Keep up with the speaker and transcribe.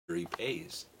He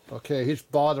pays. Okay, he's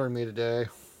bothering me today.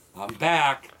 I'm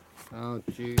back. Oh,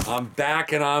 jeez. I'm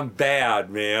back and I'm bad,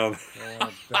 man.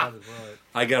 Oh, bad is right.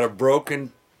 I got a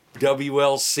broken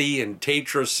WLC and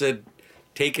Tatro said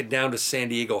take it down to San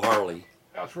Diego Harley.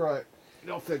 That's right.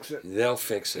 They'll fix it. They'll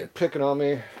fix They're it. picking on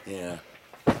me. Yeah.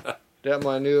 That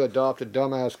my new adopted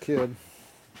dumbass kid.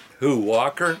 Who,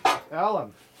 Walker?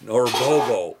 Alan. Or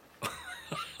Bobo?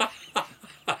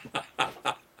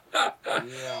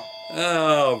 Yeah.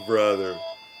 Oh, brother.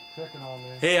 Picking on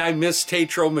me. Hey, I miss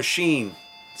Tatro Machine.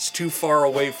 It's too far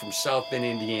away from South Bend,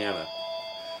 Indiana.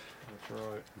 That's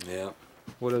right. Yeah.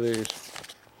 What are these?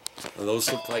 Well,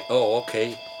 those look like, oh,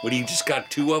 okay. What, you just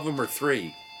got 2 of them or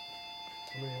 3?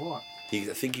 What do you want?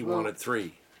 I think he wanted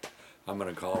 3. I'm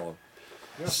going to call him.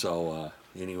 Yeah. So,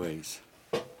 anyways.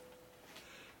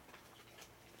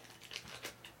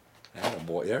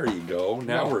 Attaboy, there you go.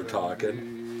 Now we're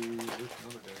talking.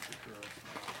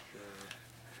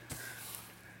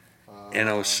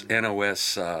 NOS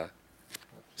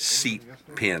seat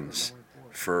pins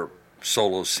for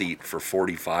solo seat for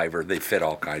 45, or they fit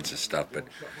all kinds of stuff, but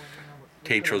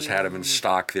Tatro's had them in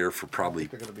stock there for probably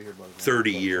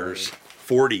 30 years,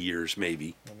 40 years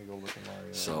maybe.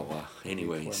 So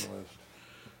anyways,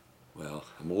 well,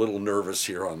 I'm a little nervous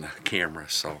here on the camera,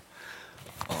 so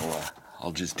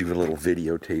I'll just do a little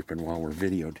videotaping while we're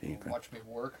videotaping. Watch me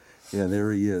work. Yeah,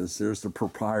 there he is. There's the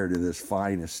proprietor of this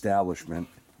fine establishment.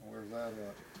 Where's that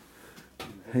at?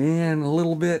 And a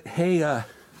little bit, hey,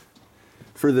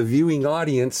 for the viewing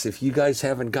audience, if you guys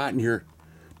haven't gotten your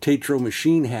Tatro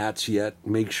Machine hats yet,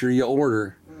 make sure you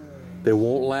order. They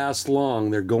won't last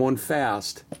long. They're going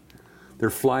fast. They're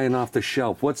flying off the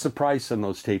shelf. What's the price on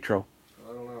those, Tatro?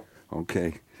 I don't know.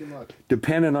 Okay. Too much.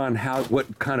 Depending on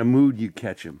what kind of mood you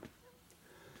catch them.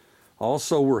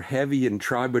 Also, we're heavy in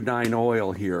Tribodine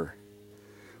oil here.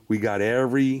 We got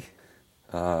every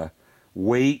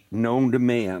weight known to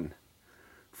man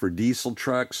for diesel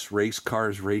trucks, race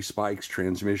cars, race bikes,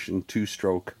 transmission,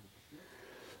 2-stroke,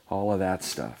 all of that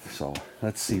stuff. So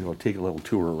let's see, we'll take a little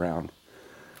tour around.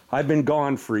 I've been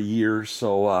gone for a year,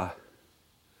 so I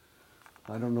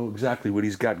don't know exactly what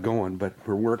he's got going, but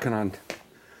we're working on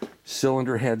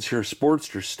cylinder heads here,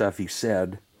 Sportster stuff, he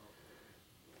said.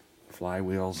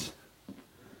 Flywheels,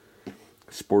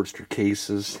 Sportster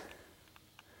cases.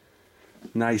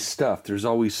 Nice stuff. There's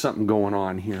always something going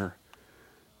on here.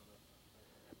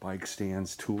 Bike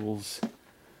stands, tools.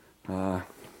 A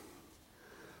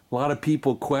lot of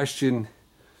people question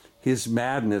his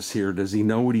madness here. Does he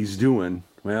know what he's doing?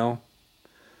 Well,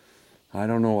 I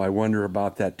don't know. I wonder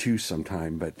about that too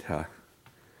sometime, but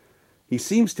he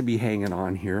seems to be hanging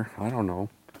on here. I don't know.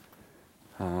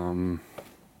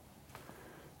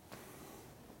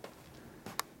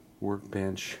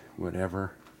 Workbench,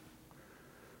 whatever.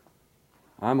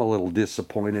 I'm a little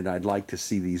disappointed. I'd like to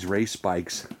see these race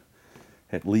bikes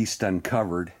at least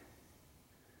uncovered.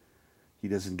 He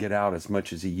doesn't get out as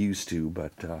much as he used to,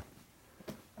 but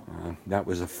that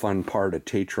was a fun part of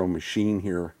Tatro Machine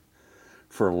here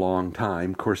for a long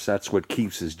time. Of course, that's what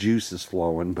keeps his juices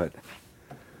flowing, but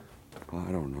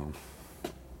I don't know.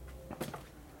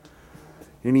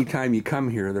 Anytime you come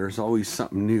here, there's always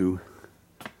something new,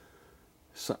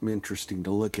 something interesting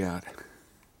to look at.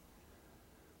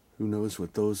 Who knows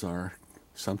what those are?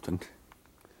 Something.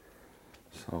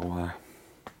 So,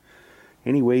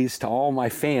 anyways, to all my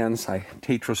fans,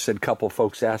 Tatro said a couple of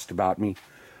folks asked about me.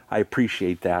 I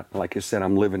appreciate that. Like I said,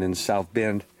 I'm living in South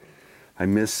Bend. I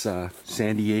miss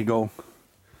San Diego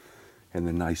and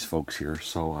the nice folks here.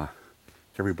 So,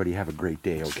 everybody have a great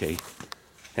day, okay?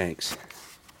 Thanks.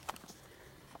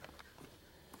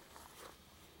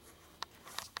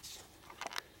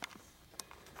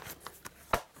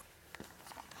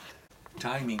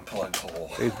 Timing plug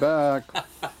hole. He's back.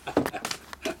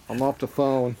 I'm off the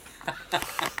phone.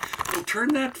 Well,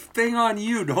 turn that thing on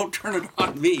you. Don't turn it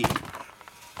on me.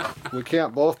 We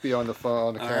can't both be on the phone,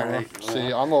 on the camera. Right, well.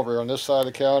 See, I'm over here on this side of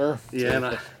the counter.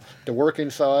 Yeah. The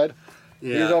working side.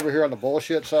 Yeah. He's over here on the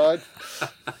bullshit side.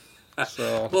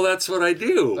 So. Well, that's what I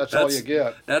do. That's all you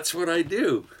get. That's what I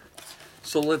do.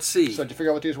 So let's see. So did you figure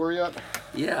out what these were yet?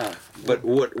 Yeah. But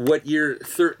what year?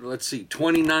 Let's see.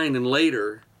 29 and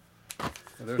later.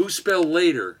 Who spelled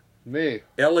later? Me.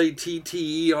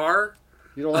 Latter?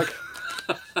 You don't like?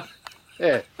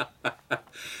 Hey.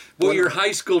 Well, your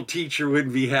high school teacher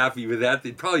wouldn't be happy with that.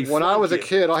 They'd probably. When I was a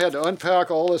kid, I had to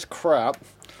unpack all this crap,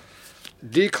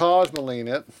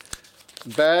 decosmoline it,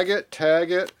 bag it,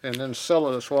 tag it, and then sell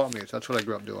it at swap meets. That's what I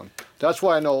grew up doing. That's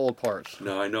why I know old parts.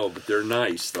 No, I know, but they're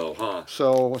nice though, huh?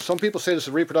 So some people say this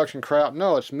is reproduction crap.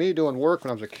 No, it's me doing work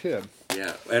when I was a kid.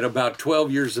 Yeah, at about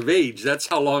 12 years of age. That's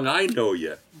how long I know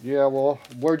you. Yeah, well,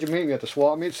 where'd you meet me? At the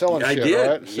swap meet selling I shit, did,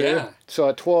 right? See? yeah. So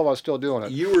at 12, I was still doing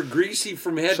it. You were greasy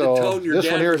from head to So toe. And your this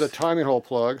dad one here is was... a timing hole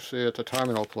plug. See, it's a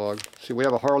timing hole plug. See, we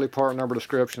have a Harley part number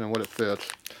description and what it fits.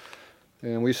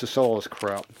 And we used to sell all this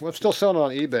crap. We're still selling it on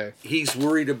eBay. He's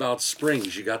worried about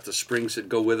springs. You got the springs that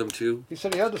go with him too? He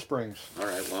said he had the springs. All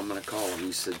right, well, I'm going to call him.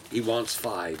 He said he wants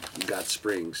 5. You got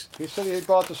springs. He said he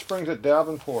bought the springs at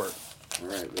Davenport. All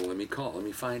right, well, let me call. Let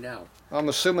me find out. I'm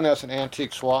assuming that's an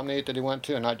antique swap meet that he went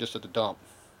to and not just at the dump.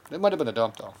 It might have been a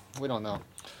dump, though. We don't know.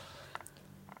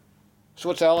 So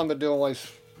what's Alan been doing while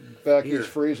he's back here? He's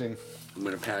freezing? I'm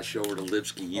going to pass you over to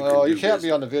Lipsky. You can't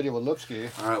be on the video with Lipsky.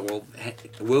 All right, well,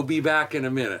 we'll be back in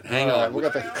a minute. Hang on. We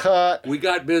got the cut. We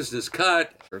got business.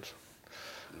 Cut. All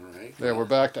right. There, we're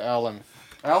back to Alan.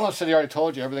 Alan said he already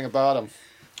told you everything about him.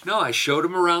 No, I showed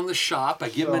him around the shop. I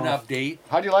give him an update.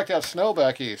 How do you like that snow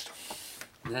back east?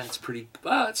 That's pretty,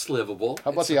 it's livable.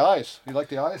 How about the ice? You like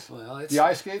the ice? Well, it's... The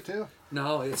ice skate, too?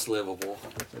 No, it's livable.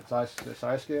 It's ice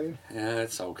skating? Yeah,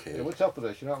 it's okay. Hey, what's up with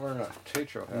this? You're not wearing a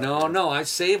Tatro hat. No, I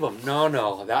save them. No,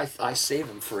 I save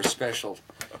them for special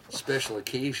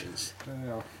occasions.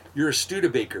 Yeah. You're a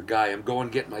Studebaker guy. I'm going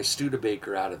to get my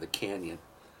Studebaker out of the canyon.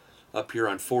 Up here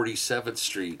on 47th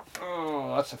Street.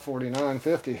 Oh, that's a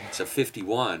 4950. It's a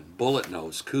 51 bullet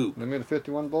nose coupe. They made a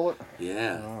 51 bullet?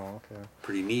 Yeah. Oh, okay.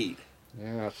 Pretty neat.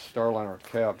 Yeah, it's Starliner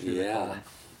cab, too. Yeah.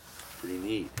 Pretty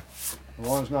neat. As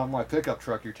long as it's not my pickup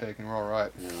truck you're taking, we're all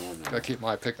right. No. Gotta keep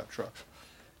my pickup trucks.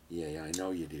 Yeah, I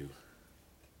know you do.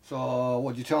 So,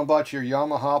 what'd you tell them about your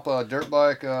Yamaha dirt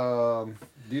bike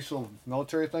diesel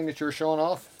military thing that you were showing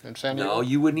off in San Diego? No,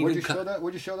 you wouldn't even... Where'd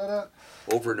you show that at?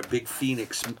 Over in a big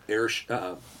Phoenix Phoenix.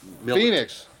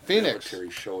 Military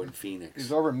show in Phoenix.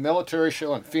 He's over a military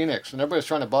show in Phoenix, and everybody's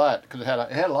trying to buy it because it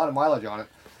had a lot of mileage on it.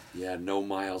 Yeah, no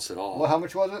miles at all. Well, how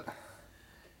much was it?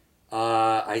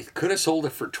 I could have sold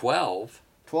it for $12.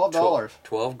 $12.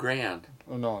 12 grand.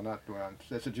 Oh no, not grand.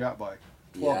 It's a jet bike.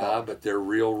 $12. Yeah, but they're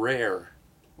real rare.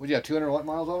 What do you have? 200 what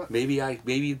miles on it? Maybe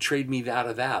you trade me out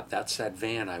of that. That's that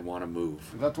van I want to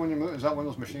move. Is that the one you move? Is that one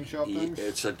of those machine shop things?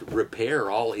 It's a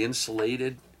repair, all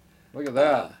insulated. Look at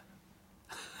that.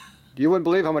 You wouldn't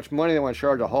believe how much money they want to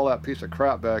charge to haul that piece of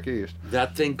crap back east.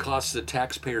 That thing costs the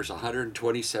taxpayers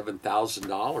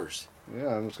 $127,000.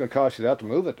 Yeah, and it's going to cost you that to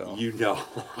move it, though. You know,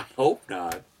 I hope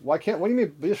not. Why can't? What do you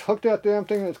mean? Just hook that damn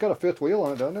thing, and it's got a fifth wheel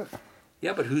on it, doesn't it?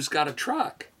 Yeah, but who's got a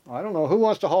truck? I don't know. Who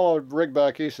wants to haul a rig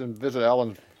back east and visit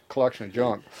Alan's collection of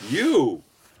junk? You.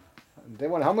 They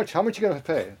want how much? How much you going to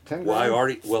pay? 10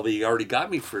 grand? Well, they already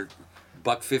got me for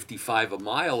 $1.55 a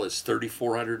mile is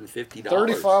 $3,450.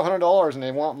 $3,500, and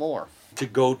they want more. To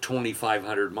go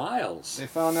 2,500 miles. They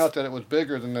found out that it was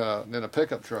bigger than a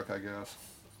pickup truck, I guess.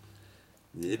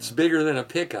 It's bigger than a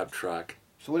pickup truck.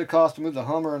 So what did it cost to move the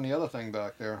Hummer and the other thing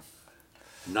back there?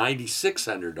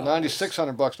 $9,600.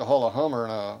 $9,600 to haul a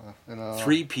Hummer and a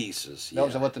 3 pieces. That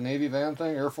was what, the Navy van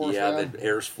thing, Air Force van. Yeah, the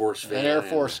Air Force van. An Air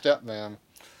Force step van.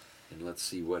 And let's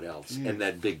see what else. And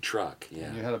that big truck. Yeah.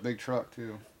 And you had a big truck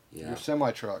too. Yeah. Your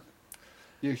semi truck.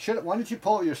 You should. Why did you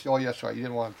pull your? Oh, yes, right. You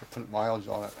didn't want to put mileage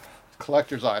on it.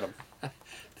 Collector's item.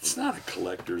 It's not a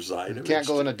collector's item. You can't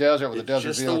go in the desert with a desert vehicle.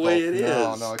 It's just the way it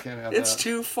is. No, I can't have It's that.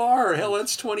 too far. Hell,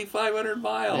 it's 2,500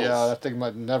 miles. Yeah, that thing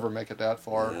might never make it that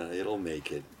far. Yeah, it'll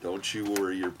make it. Don't you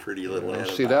worry your pretty little head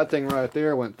See, that thing right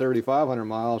there went 3,500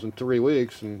 miles in 3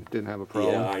 weeks and didn't have a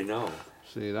problem. Yeah, I know.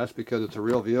 See, that's because it's a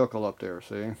real vehicle up there,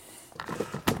 see?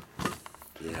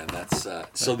 Yeah, that's...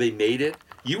 so they made it?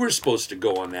 You were supposed to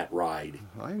go on that ride.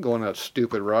 I ain't going on that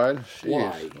stupid ride. Jeez,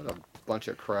 Why? What a bunch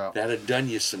of crap. That'd have done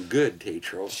you some good,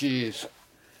 Tatro. Jeez.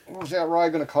 What was that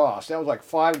ride going to cost? That was like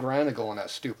 $5 grand to go on that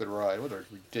stupid ride. What a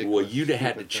ridiculous. Well, you'd have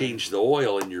had to change the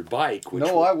oil in your bike. Which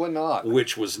I would not.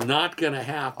 Which was not going to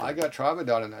happen. I got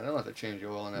Tribodine in that. I don't have to change the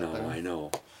oil in that thing. No, I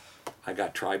know. I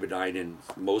got Tribodine in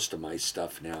most of my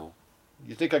stuff now.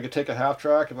 You think I could take a half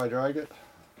track if I drag it?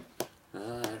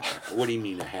 What do you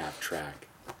mean a half track?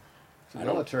 It's a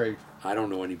military. I don't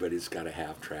know anybody that's got a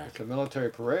half track. It's a military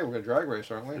parade. We're going to drag race,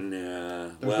 aren't we?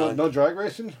 Nah. There's no drag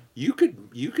racing? You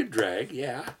could drag,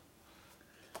 yeah.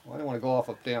 Well, I don't want to go off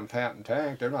a damn Patton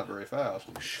tank. They're not very fast.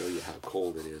 I'll show you how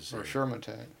cold it is. Or a Sherman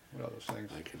tank. What are those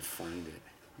things? I can find it.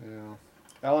 Yeah.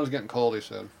 Alan's getting cold, he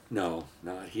said. No,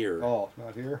 not here. Oh,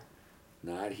 not here?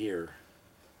 Not here.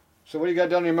 So what do you got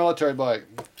done on your military bike?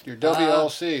 Your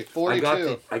WLC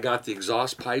 42. I got the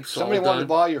exhaust pipes Somebody all done. wanted to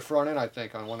buy your front end, I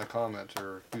think, on one of the comments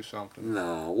or do something.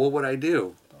 No, what would I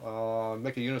do?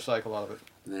 Make a unicycle out of it.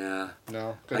 Yeah.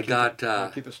 No.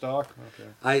 Keep it stock.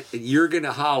 Okay. You're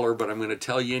gonna holler, but I'm gonna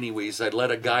tell you anyways. I'd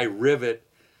let a guy rivet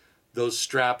those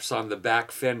straps on the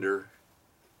back fender.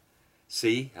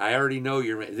 See, I already know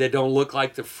they don't look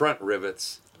like the front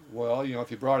rivets. Well, you know, if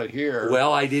you brought it here.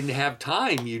 Well, I didn't have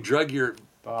time. You drug your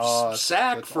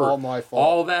sack it's for all my fault.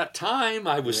 all that time.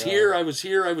 I was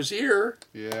here.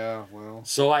 Yeah, well.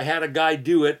 So I had a guy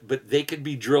do it, but they could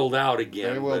be drilled out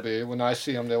again. They will be. When I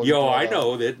see them, they will be Yo, drilled I out.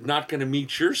 know that not going to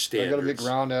meet your They're standards. going to be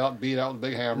ground out, beat out with a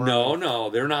big hammer. No,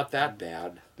 they're not that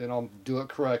bad. Then I'll do it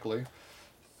correctly.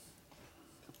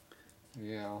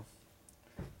 Yeah.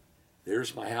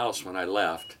 There's my house when I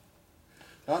left.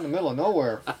 Out in the middle of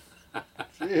nowhere.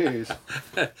 Jeez.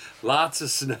 Lots of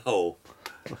snow.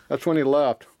 That's when he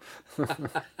left. Does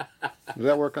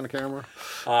that work on the camera?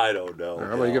 I don't know.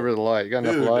 How about you get rid of the light? You got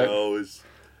enough light? Who knows?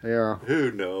 Yeah.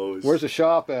 Who knows? Where's the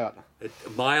shop at? A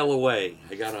mile away.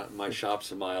 My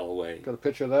shop's a mile away. Got a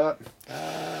picture of that?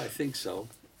 I think so.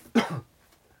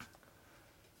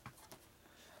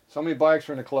 So many bikes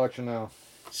are in the collection now?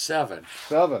 7.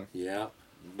 7. Yeah.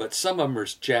 But some of them are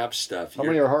Jap stuff. How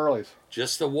many are Harleys?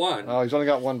 Just the one. Oh, he's only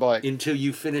got one bike. Until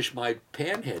you finish my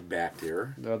panhead back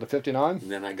there. The 59?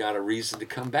 And then I got a reason to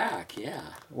come back, yeah.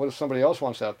 What if somebody else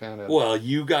wants that panhead? Well,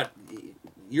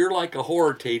 you're like a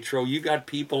horror, Tatro. You got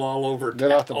people all over town.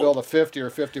 They'd have to build a 50 or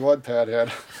 51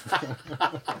 panhead.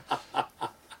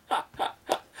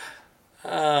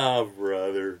 Oh,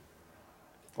 brother.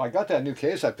 Well, I got that new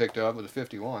case I picked up with a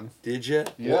 51. Did you?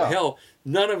 Yeah. Well, hell,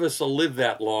 none of us will live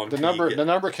that long. The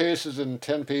number case is in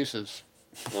 10 pieces.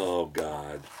 Oh,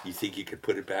 God. You think you could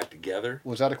put it back together?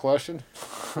 Was that a question?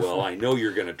 Well, I know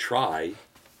you're going to try.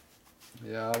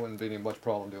 Yeah, I wouldn't be any much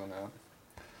problem doing that.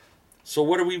 So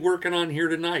what are we working on here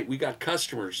tonight? We got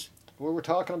customers. We were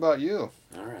talking about you.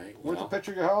 All right. Where's the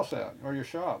picture of your house at, or your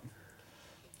shop?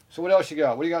 So what else you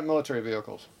got? What do you got in military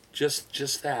vehicles?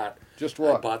 Just that. Just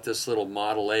what? I bought this little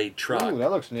Model A truck. Ooh,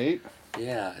 that looks neat.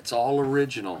 Yeah, it's all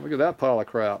original. Look at that pile of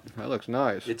crap. That looks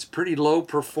nice. It's pretty low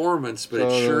performance, but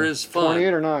it sure is fun.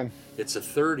 28 or 9? It's a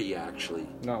 30, actually.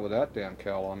 Not with that damn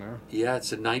cowl on there. Yeah,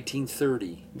 it's a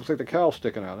 1930. Looks like the cowl's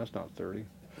sticking out. That's not 30.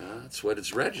 That's what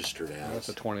it's registered as. That's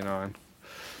a 29.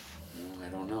 Well, I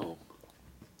don't know.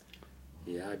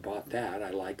 Yeah, I bought that.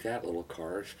 I like that little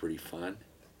car. It's pretty fun.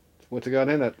 What's it got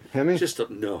in it? Hemi?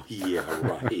 Yeah,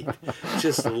 right.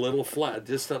 Just a little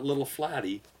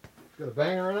flatty. Got a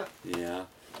banger in it? Yeah.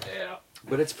 Yeah.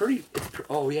 But it's pretty.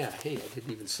 Oh yeah. Hey, I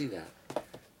didn't even see that.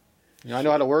 Yeah, I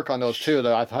know how to work on those too.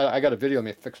 I got a video of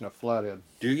me fixing a flathead.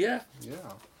 Do ya? Yeah.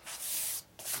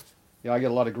 Yeah, I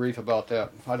get a lot of grief about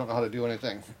that. I don't know how to do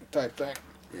anything type thing.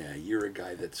 Yeah, you're a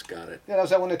guy that's got it. Yeah, that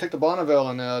was that when they took the Bonneville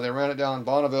and they ran it down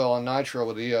Bonneville on nitro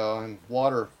with the and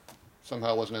water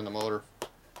somehow wasn't in the motor.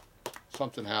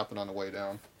 Something happened on the way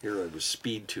down. Here I was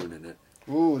speed tuning it.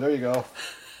 Ooh, there you go.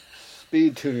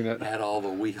 Speed tuning it. Had all the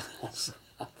wheels.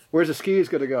 Where's the skis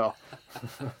gonna go?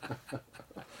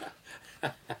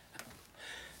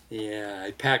 Yeah,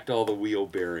 I packed all the wheel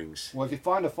bearings. Well, if you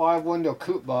find a 5-window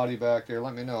coupe body back there,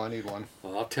 let me know. I need one.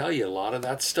 Well, I'll tell you, a lot of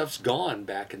that stuff's gone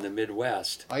back in the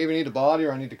Midwest. I either need a body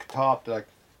or I need a top that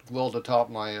I weld to top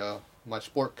my my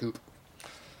sport coupe.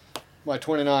 My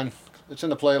 29. It's in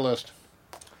the playlist.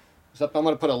 Except I'm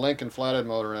going to put a Lincoln flathead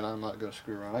motor in. I'm not going to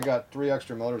screw around. I got 3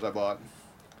 extra motors I bought.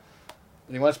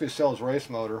 And he wants me to sell his race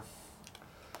motor.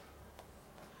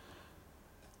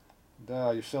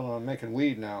 You're selling, making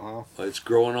weed now, huh? Well, it's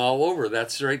growing all over.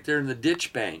 That's right there in the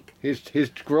ditch bank. He's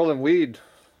grilling weed.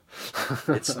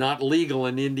 It's not legal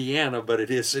in Indiana, but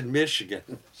it is in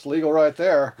Michigan. It's legal right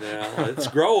there. Yeah, it's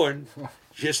growing.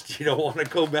 Just you don't want to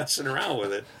go messing around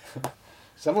with it.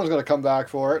 Someone's going to come back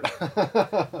for it.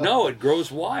 No, it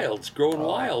grows wild. It's growing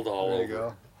wild all over. There you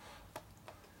go.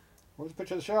 Where's the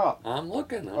picture of the shop? I'm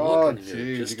looking. Oh, looking here.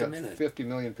 geez, Just you got a minute. 50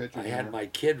 million pictures. I had my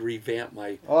kid revamp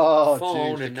my phone,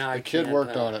 phone, geez, and now the kid can't,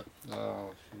 worked on it.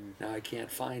 Oh, geez. Now I can't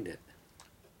find it.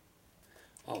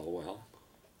 Oh well.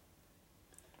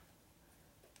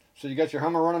 So you got your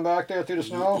Hummer running back there through the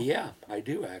snow? Yeah, I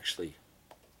do actually.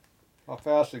 How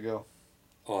fast did it go?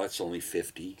 Oh, it's only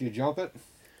 50. Do you jump it?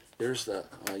 There's the.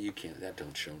 Oh, you can't. That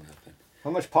don't show nothing. How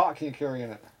much pot can you carry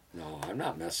in it? No, I'm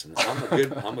not messing. I'm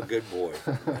a good boy.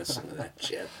 I'm messing with that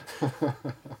shit.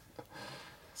 Let's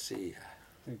see. You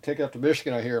can take it up to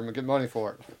Michigan, I hear, and get money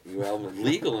for it. Well,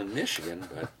 legal in Michigan,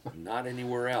 but not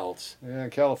anywhere else. Yeah,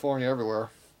 in California, everywhere.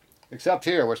 Except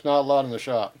here, where it's not allowed in the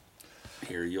shop.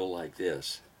 Here, you'll like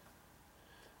this.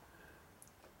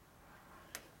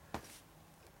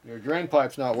 Your drain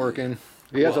pipe's not working.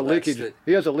 He has a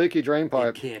leaky drain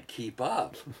pipe. It can't keep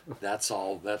up. That's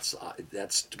all. That's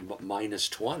minus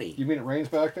 20. You mean it rains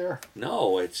back there?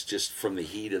 No, it's just from the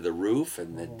heat of the roof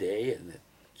and the day, and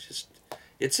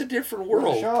it's a different world.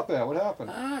 Where's the shop at? What happened?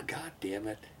 Ah, God damn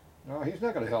it! No, he's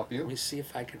not going to help you. Let me see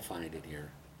if I can find it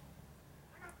here.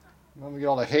 Let me get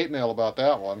all the hate mail about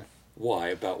that one. Why?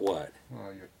 About what?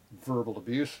 Oh, verbal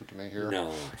abuse to me here.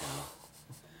 No.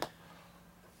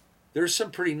 There's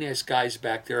some pretty nice guys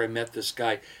back there. I met this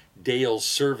guy, Dale's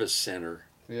Service Center,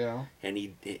 Yeah. and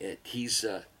he's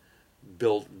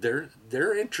built.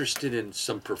 They're interested in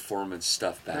some performance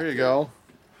stuff back there. There you go.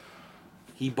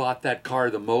 He bought that car,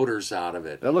 the motors out of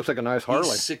it. That looks like a nice Harley.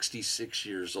 He's 66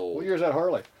 years old. What year is that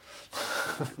Harley?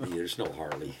 There's no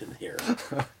Harley in there.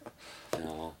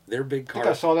 No, they're big I think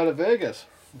cars. I saw that at Vegas.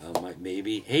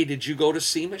 Maybe. Hey, did you go to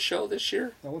SEMA show this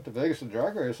year? I went to Vegas to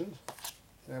drag races.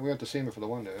 Yeah, we went to SEMA for the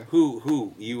one day.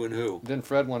 Who? You and who? Then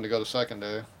Fred wanted to go the second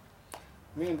day.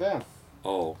 Me and Van.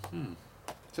 Oh.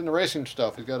 It's in the racing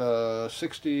stuff. He's got a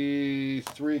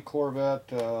 63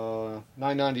 Corvette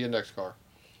 990 index car.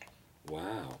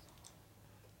 Wow.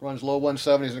 Runs low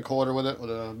 170s and a quarter with it, with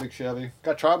a big Chevy.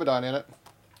 Got Tribodyne in it.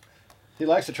 He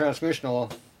likes the transmission oil.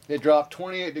 It dropped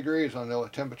 28 degrees on the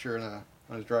temperature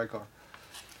on his drag car.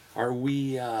 Are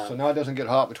we? So now it doesn't get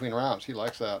hot between rounds. He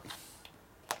likes that.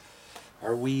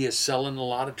 Are we selling a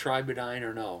lot of Tribodyne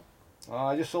or no?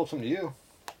 I just sold some to you.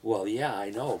 Well, yeah, I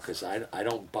know, because I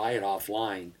don't buy it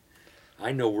offline.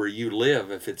 I know where you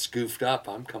live. If it's goofed up,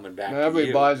 I'm coming back Now, to everybody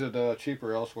you. buys it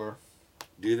cheaper elsewhere.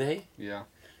 Do they? Yeah.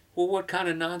 Well, what kind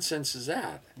of nonsense is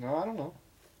that? No, I don't know.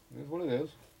 It is what it is.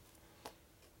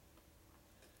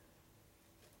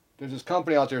 There's this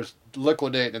company out there that's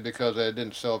liquidating it because it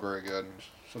didn't sell very good.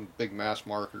 Some big mass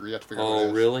market. You have to figure out what it Oh,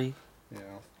 is. really? Yeah.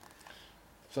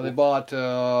 So they bought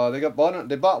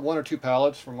they bought one or two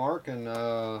pallets from Mark, and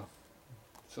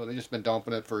so they've just been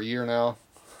dumping it for a year now.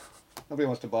 Nobody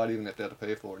wants to buy it even if they have to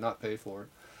pay for it, not pay for it.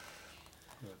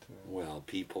 But, Well,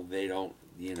 people, they don't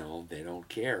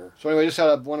care. so anyway, just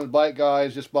had one of the bike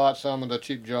guys just bought some of the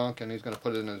cheap junk, and he's going to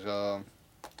put it in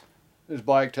his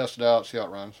bike, test it out, see how it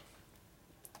runs.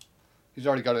 He's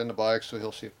already got it in the bike, so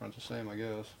he'll see if it runs the same, I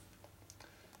guess.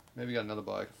 Maybe he got another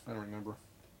bike. I don't remember.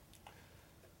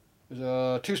 There's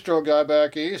a two-stroke guy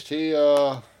back east. He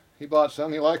bought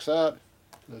some. He likes that.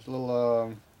 There's a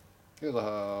little he was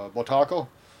a Botaco,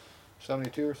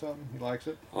 72 or something. He likes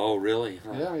it. Oh, really?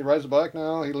 Huh. Yeah, he rides the bike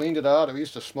now. He leaned it out. It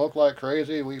used to smoke like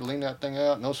crazy. We leaned that thing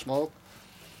out, no smoke.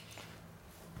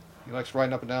 He likes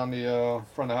riding up and down the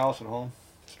front of the house and home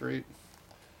street.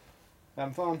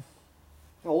 Having fun.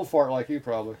 An old fart like you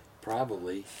probably.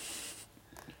 Probably.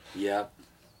 Yep.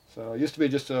 So it used to be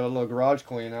just a little garage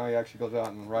queen. Now he actually goes out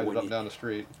and rides it up and down the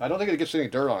street. I don't think it gets any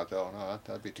dirt on it though. No,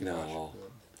 that'd be too much. No. But,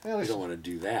 yeah, at You least don't want to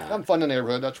do that. having fun in the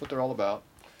neighborhood. That's what they're all about.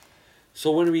 So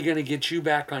when are we going to get you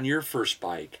back on your first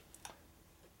bike?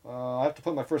 I have to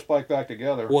put my first bike back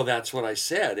together. Well, that's what I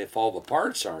said. If all the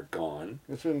parts aren't gone.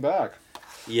 It's in back.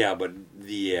 Yeah, but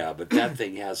that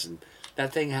thing hasn't.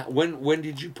 That thing. When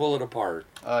did you pull it apart?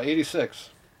 86.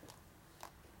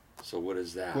 So what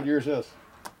is that? What year is this?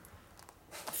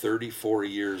 34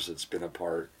 years it's been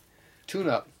apart.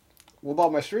 Tune-up. What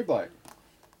about my street bike?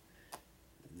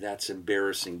 That's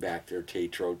embarrassing back there,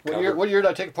 Tatro. What year did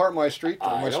I take apart my street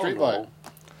I don't street know.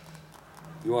 bike?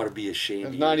 You ought to be ashamed. It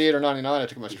was of 98 or 99. I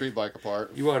took my street bike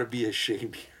apart. You ought to be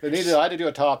ashamed. I had to do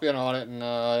a top in on it, and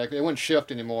it wouldn't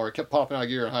shift anymore. It kept popping out of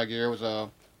gear in high gear. It's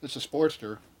a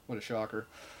Sportster. What a shocker.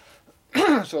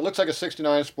 So it looks like a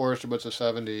 69 Sportster, but it's a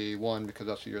 71 because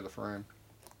that's the year of the frame.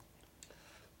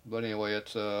 But anyway,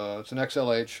 it's an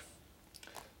XLH.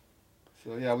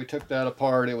 So yeah, we took that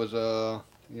apart. It was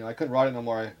I couldn't ride it no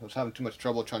more. I was having too much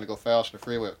trouble trying to go fast on the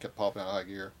freeway. It kept popping out of high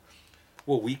gear.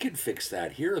 Well, we can fix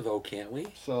that here, though, can't we?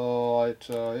 So it's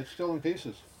still in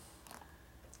pieces.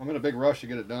 I'm in a big rush to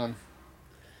get it done.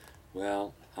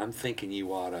 Well, I'm thinking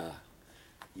you ought to,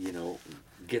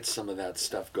 get some of that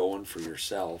stuff going for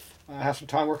yourself. I have some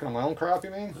time working on my own crap,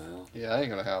 you mean? Well, Yeah, that ain't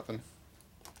gonna happen.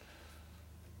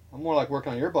 I'm more like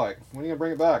working on your bike. When are you gonna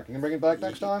bring it back? You gonna bring it back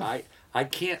next time? I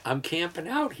can't. I'm camping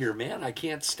out here, man. I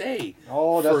can't stay.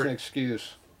 Oh, that's an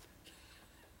excuse.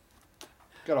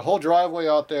 Got a whole driveway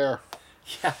out there.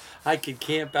 Yeah, I could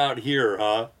camp out here,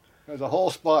 huh? There's a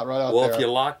whole spot right out there. Well, if you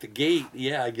lock the gate,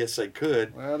 yeah, I guess I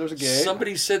could. Well, there's a gate.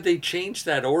 Somebody said they changed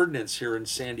that ordinance here in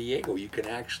San Diego. You can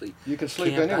actually You can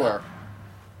sleep camp anywhere.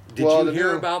 out. Did Well, you the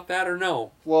hear new- about that or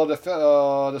no? Well,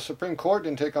 the Supreme Court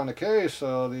didn't take on the case,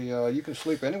 so you can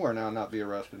sleep anywhere now and not be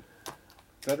arrested.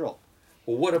 Federal.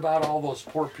 Well, what about all those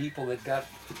poor people that got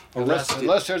arrested?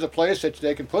 Unless there's a place that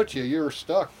they can put you, you're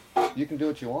stuck. You can do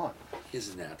what you want.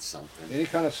 Isn't that something? Any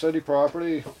kind of city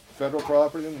property, federal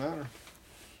property, doesn't matter.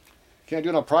 Can't do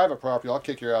it on private property. I'll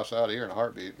kick your ass out of here in a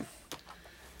heartbeat.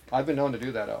 I've been known to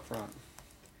do that out front.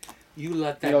 You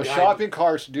let that guy. Shopping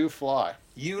carts do fly.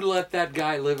 You let that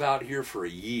guy live out here for a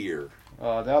year.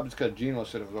 That was because Gino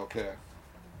said it was okay.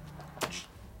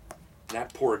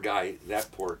 That poor guy.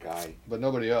 That poor guy. But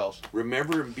nobody else.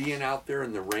 Remember him being out there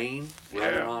in the rain,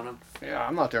 running on him? Yeah,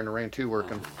 I'm out there in the rain too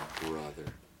working. Oh,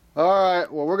 brother. All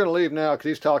right, well, we're going to leave now because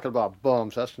he's talking about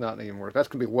bums. That's not even work. That's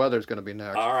going to be weather's going to be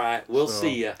next. All right, we'll So,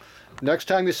 see you. Next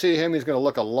time you see him, he's going to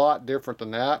look a lot different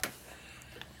than that.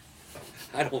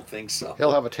 I don't think so.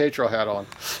 He'll have a Tatro hat on.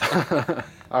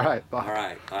 All right, bye. All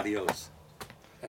right, adios.